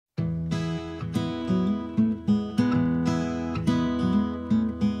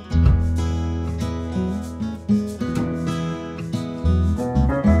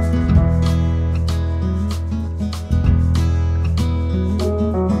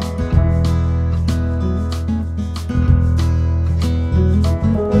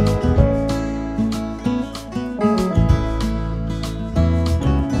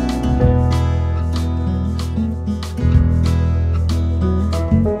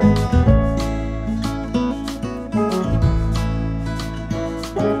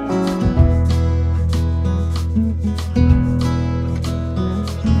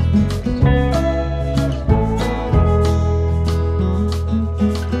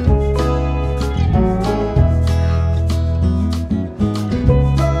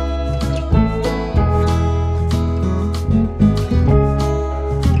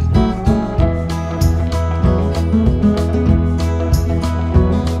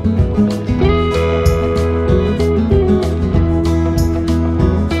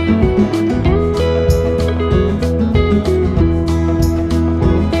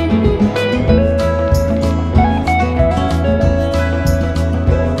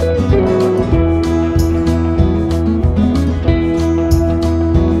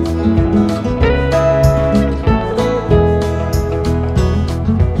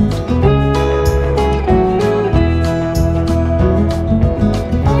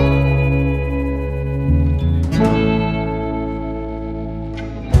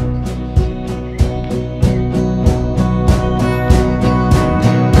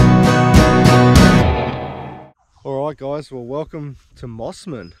guys, well welcome to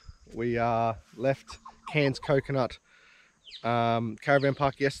Mossman. We left Cairns Coconut Caravan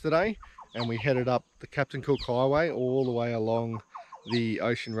Park yesterday and we headed up the Captain Cook Highway all the way along the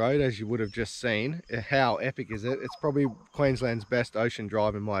ocean road, as you would have just seen. How epic is it? It's probably Queensland's best ocean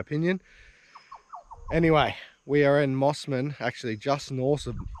drive in my opinion. Anyway, we are in Mossman, actually just north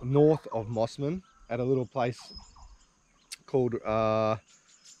of Mossman, at a little place called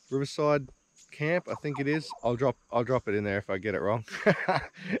Riverside Camp, I think it is. I'll drop it in there if I get it wrong.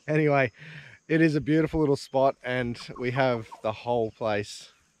 Anyway, it is a beautiful little spot and we have the whole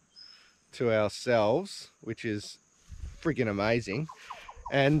place to ourselves, which is freaking amazing.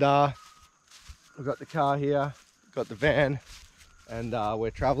 And we've got the car here, got the van, and we're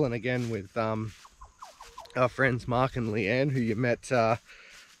traveling again with our friends Mark and Leanne, who you met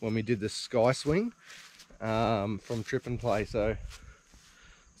when we did the sky swing from Trip and Play. So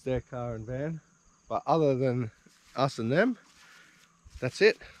it's their car and van, but other than us and them, that's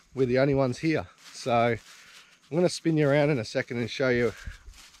it. We're the only ones here. So I'm going to spin you around in a second and show you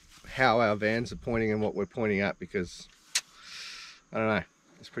how our vans are pointing and what we're pointing at, because I don't know,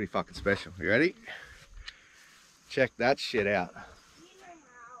 it's pretty fucking special. You ready? Check that shit out.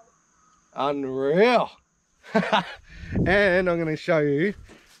 Unreal. And I'm going to show you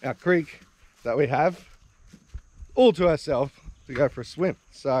our creek that we have all to ourselves to go for a swim.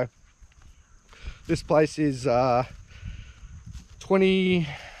 So this place is $20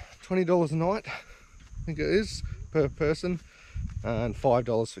 a night, I think it is, per person, and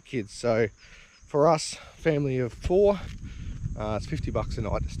 $5 for kids. So for us, family of 4, it's $50 a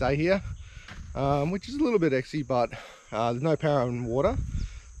night to stay here, which is a little bit exy, but there's no power and water,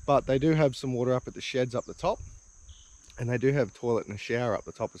 but they do have some water up at the sheds up the top, and they do have a toilet and a shower up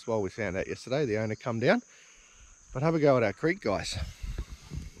the top as well. We found out yesterday, the owner come down. But have a go at our creek, guys.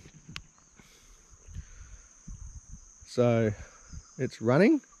 So it's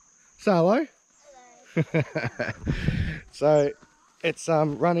running. Say hello. Hello. So it's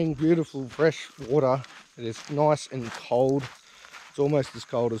running beautiful fresh water. It is nice and cold. It's almost as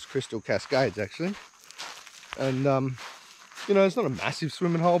cold as Crystal Cascades actually. And you know, it's not a massive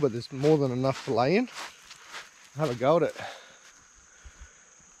swimming hole, but there's more than enough to lay in. Have a go at it.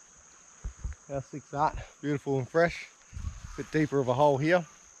 How sick's that? Beautiful and fresh. A bit deeper of a hole here.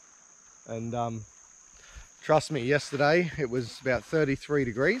 And trust me, yesterday it was about 33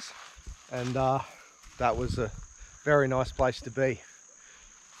 degrees. And that was a very nice place to be.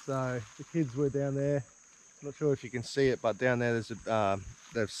 So the kids were down there. Not sure if you can see it, but down there there's a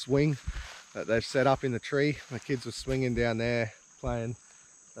swing that they've set up in the tree. The kids were swinging down there, playing.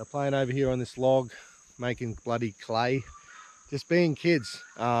 They're playing over here on this log, making bloody clay. Just being kids.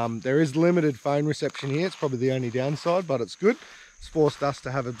 There is limited phone reception here. It's probably the only downside, but it's good. It's forced us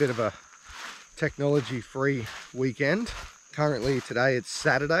to have a bit of a technology-free weekend. Currently today it's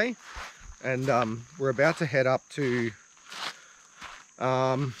Saturday, and we're about to head up to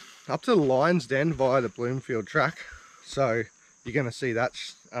the Lions Den via the Bloomfield track. So you're going to see that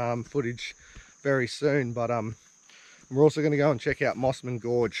footage very soon. But we're also going to go and check out Mossman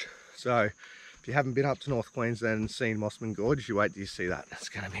Gorge. So if you haven't been up to North Queensland and seen Mossman Gorge, you wait till you see that. It's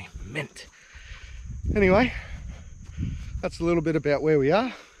going to be mint. Anyway, that's a little bit about where we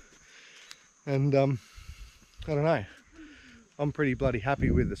are. And I don't know, I'm pretty bloody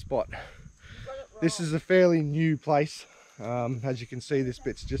happy with the spot. This is a fairly new place. As you can see, this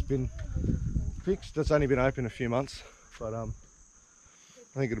bit's just been fixed. It's only been open a few months, but I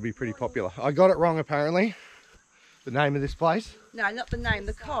think it'll be pretty popular. I got it wrong apparently, the name of this place. No, not the name,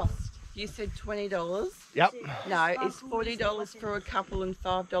 the cost. You said $20. Yep. No, it's $40 for a couple and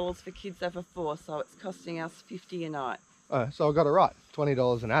 $5 for kids over 4, so it's costing us $50 a night. Oh, so I got it right.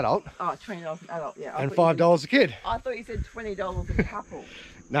 $20 an adult. Oh, $20 an adult, yeah. And $5 a kid. I thought you said $20 a couple.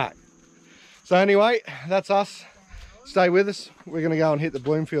 No. So anyway, that's us. Stay with us. We're going to go and hit the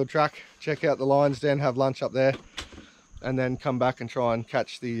Bloomfield track, check out the Lions Den, have lunch up there, and then come back and try and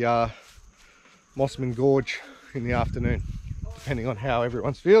catch the Mossman Gorge in the afternoon, depending on how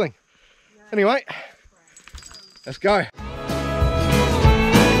everyone's feeling. Anyway, let's go.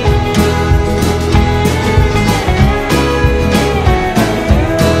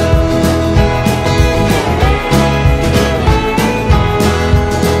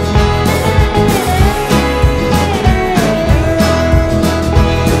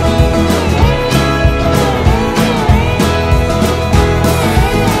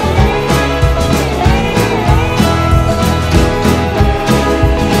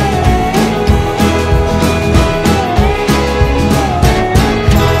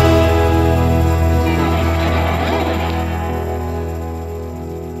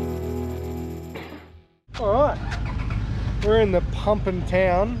 pumping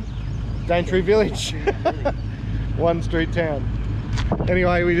town, Daintree Village. One street town.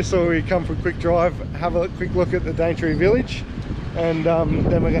 Anyway, we just thought we'd come for a quick drive, have a quick look at the Daintree Village, and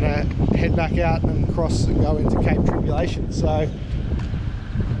then we're gonna head back out and cross and go into Cape Tribulation. So,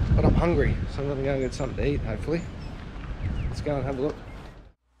 but I'm hungry, so I'm gonna go and get something to eat, hopefully. Let's go and have a look.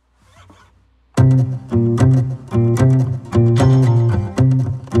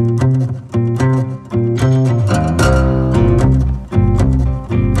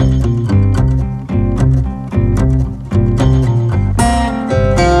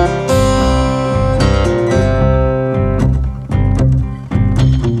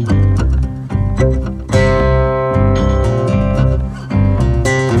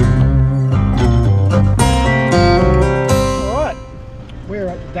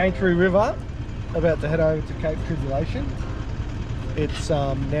 Daintree River, about to head over to Cape Tribulation. It's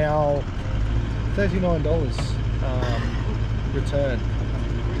now $39 return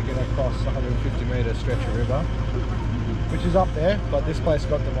to get across the 150 metre stretch of river, which is up there, but this place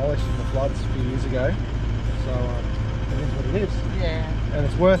got demolished in the floods a few years ago, so it is what it is. Yeah. And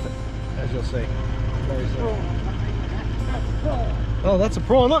it's worth it, as you'll see very soon. Oh, that's a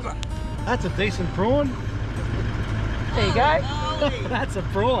prawn. Look, that's a decent prawn. There you go. That's a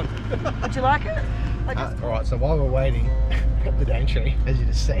prawn. Would you like it? Alright, so while we're waiting at the Daintree, as you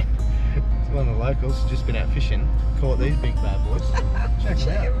just seen, one of the locals has just been out fishing, caught these big bad boys. Check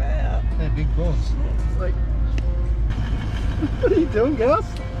them out. They're big prawns. Like, what are you doing, girls?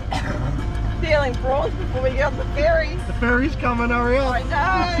 Stealing prawns before we get on the ferry. The ferry's coming, hurry up. I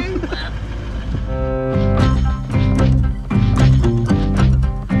know.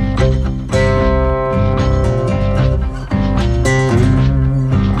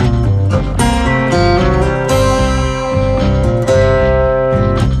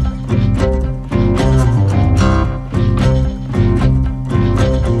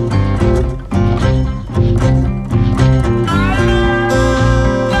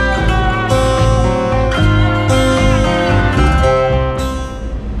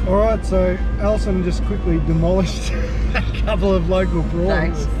 So Alison just quickly demolished a couple of local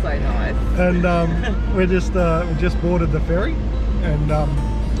prawns. That was so nice. And we just boarded the ferry and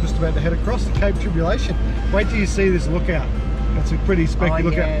just about to head across the Cape Tribulation. Wait till you see this lookout. It's a pretty specky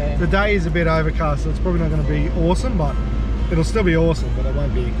lookout. Yeah. The day is a bit overcast, so it's probably not going to be awesome, but it'll still be awesome, but it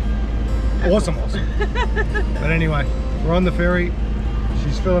won't be awesome. But anyway, we're on the ferry.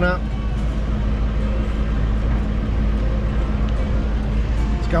 She's filling up.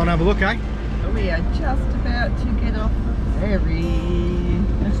 Go and have a look, eh? We are just about to get off the ferry.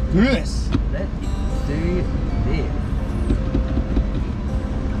 Let's do this. Let's do this.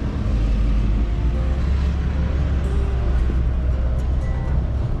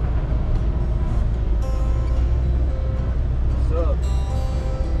 What's up?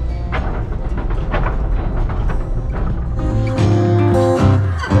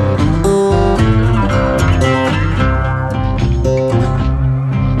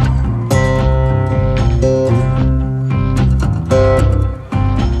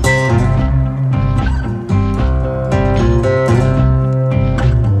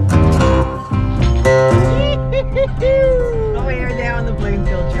 We're now on the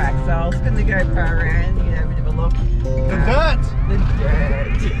Bloomfield track, so I was going to go for a run, you know, a bit of a look. The dirt! The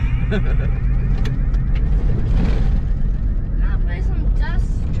dirt. I'll play some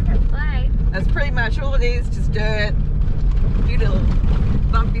dust to play. That's pretty much all it is, just dirt. A few little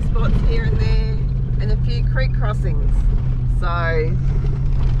bumpy spots here and there, and a few creek crossings. So,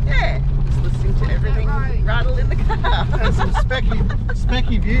 yeah, just listening to everything rattle in the car. And some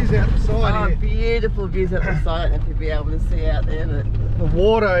specky views out the side Oh, here. beautiful views out the side. I don't know if you'll be able to see out there, but The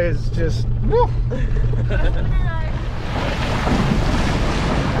water is just... woo.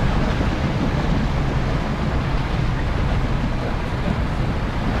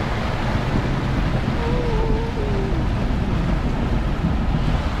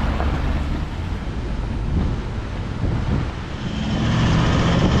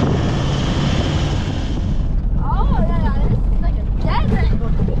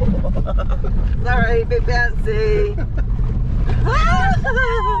 sorry, a bit bouncy.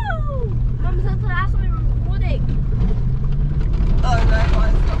 Mum said the last one we were recording. Oh no,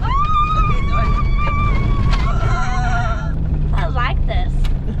 mine's not. I like this.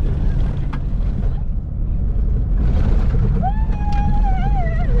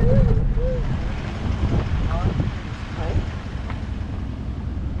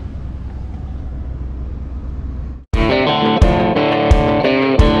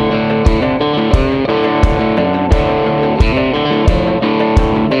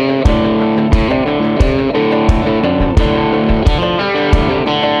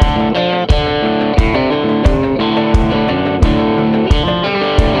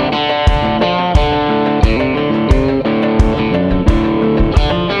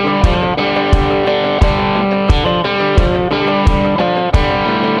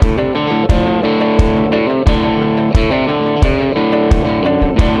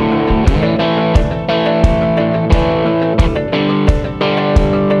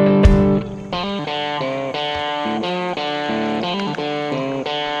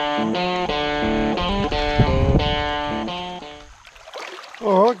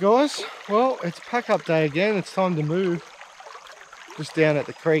 guys, well, it's pack up day again. It's time to move. Just down at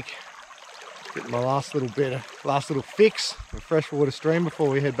the creek, getting my last little fix of freshwater stream before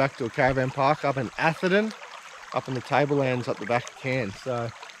we head back to a caravan park up in Atherton, up in the tablelands up the back of Cairns.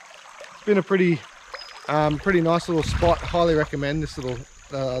 So it's been a pretty nice little spot. Highly recommend this little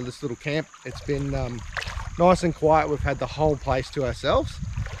camp. It's been nice and quiet. We've had the whole place to ourselves,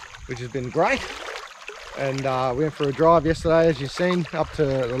 which has been great. And we went for a drive yesterday, as you've seen, up to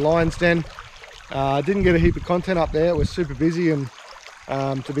the Lions Den. Didn't get a heap of content up there. It was super busy, and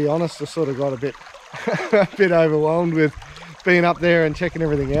to be honest, I sort of got a bit overwhelmed with being up there and checking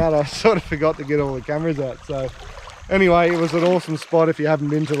everything out. I sort of forgot to get all the cameras out. So anyway, it was an awesome spot. If you haven't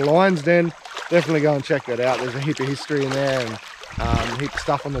been to the Lions Den, definitely go and check that out. There's a heap of history in there, and a heap of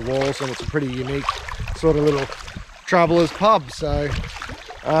stuff on the walls, and it's a pretty unique sort of little traveller's pub. So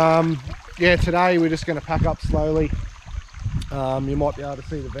yeah, today we're just going to pack up slowly. You might be able to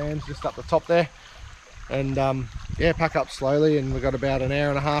see the vans just up the top there, and yeah, pack up slowly. And we've got about an hour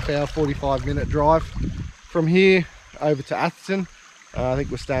and a half, 45-minute drive from here over to Atherton. I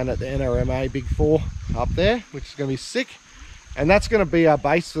think we're staying at the NRMA Big 4 up there, which is going to be sick, and that's going to be our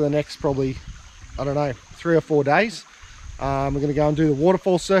base for the next probably, I don't know, 3 or 4 days. We're going to go and do the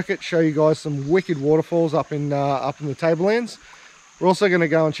waterfall circuit, show you guys some wicked waterfalls up in the tablelands. We're also going to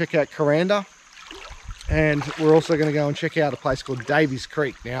go and check out Coranda, and we're also going to go and check out a place called Davies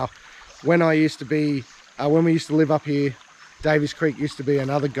Creek. Now, when we used to live up here, Davies Creek used to be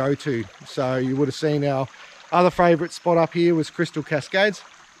another go-to. So you would have seen our other favourite spot up here was Crystal Cascades.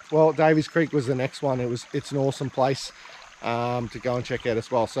 Well, Davies Creek was the next one. It's an awesome place to go and check out as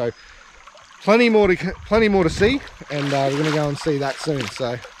well. So plenty more to see, and we're going to go and see that soon.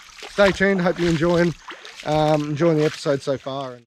 So stay tuned. Hope you're enjoying the episode so far.